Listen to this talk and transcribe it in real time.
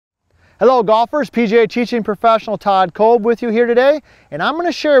Hello golfers, PGA teaching professional Todd Kolb with you here today, and I'm going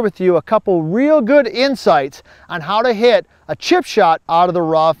to share with you a couple real good insights on how to hit a chip shot out of the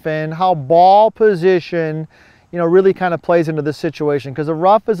rough and how ball position, really kind of plays into this situation, because the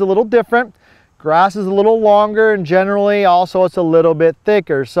rough is a little different. Grass is a little longer, and generally also it's a little bit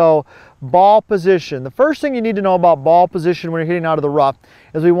thicker. So ball position. The first thing you need to know about ball position when you're hitting out of the rough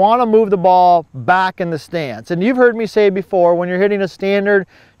is we want to move the ball back in the stance. And you've heard me say before, when you're hitting a standard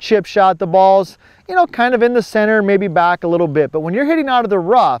chip shot, the ball's, kind of in the center, maybe back a little bit. But when you're hitting out of the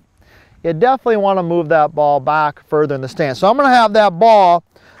rough, you definitely want to move that ball back further in the stance. So I'm going to have that ball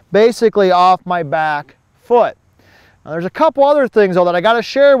basically off my back foot. Now there's a couple other things though that I got to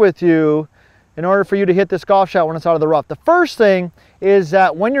share with you in order for you to hit this golf shot when it's out of the rough. The first thing is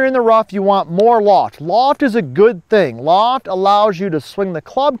that when you're in the rough, you want more loft. Loft is a good thing. Loft allows you to swing the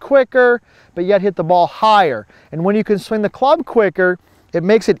club quicker, but yet hit the ball higher. And when you can swing the club quicker, it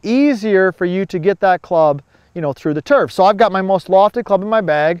makes it easier for you to get that club, through the turf. So I've got my most lofted club in my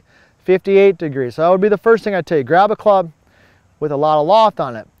bag, 58 degrees. So that would be the first thing I'd tell you. Grab a club with a lot of loft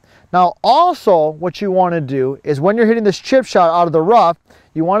on it. Now also what you want to do is when you're hitting this chip shot out of the rough,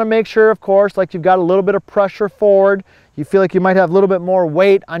 you want to make sure, of course, like you've got a little bit of pressure forward. You feel like you might have a little bit more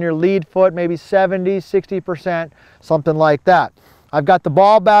weight on your lead foot, maybe 70, 60%, something like that. I've got the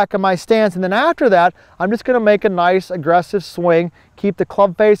ball back in my stance, and then after that, I'm just going to make a nice aggressive swing. Keep the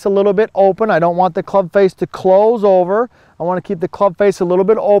club face a little bit open. I don't want the club face to close over. I want to keep the club face a little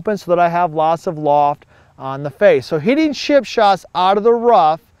bit open so that I have lots of loft on the face. So hitting chip shots out of the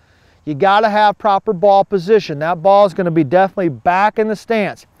rough, you got to have proper ball position. That ball is going to be definitely back in the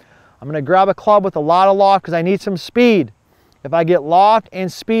stance. I'm going to grab a club with a lot of loft because I need some speed. If I get loft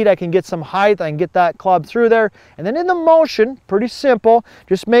and speed, I can get some height. I can get that club through there. And then in the motion, pretty simple,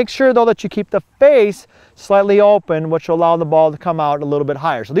 just make sure though that you keep the face slightly open, which will allow the ball to come out a little bit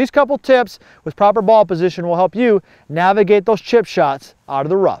higher. So these couple tips with proper ball position will help you navigate those chip shots out of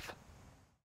the rough.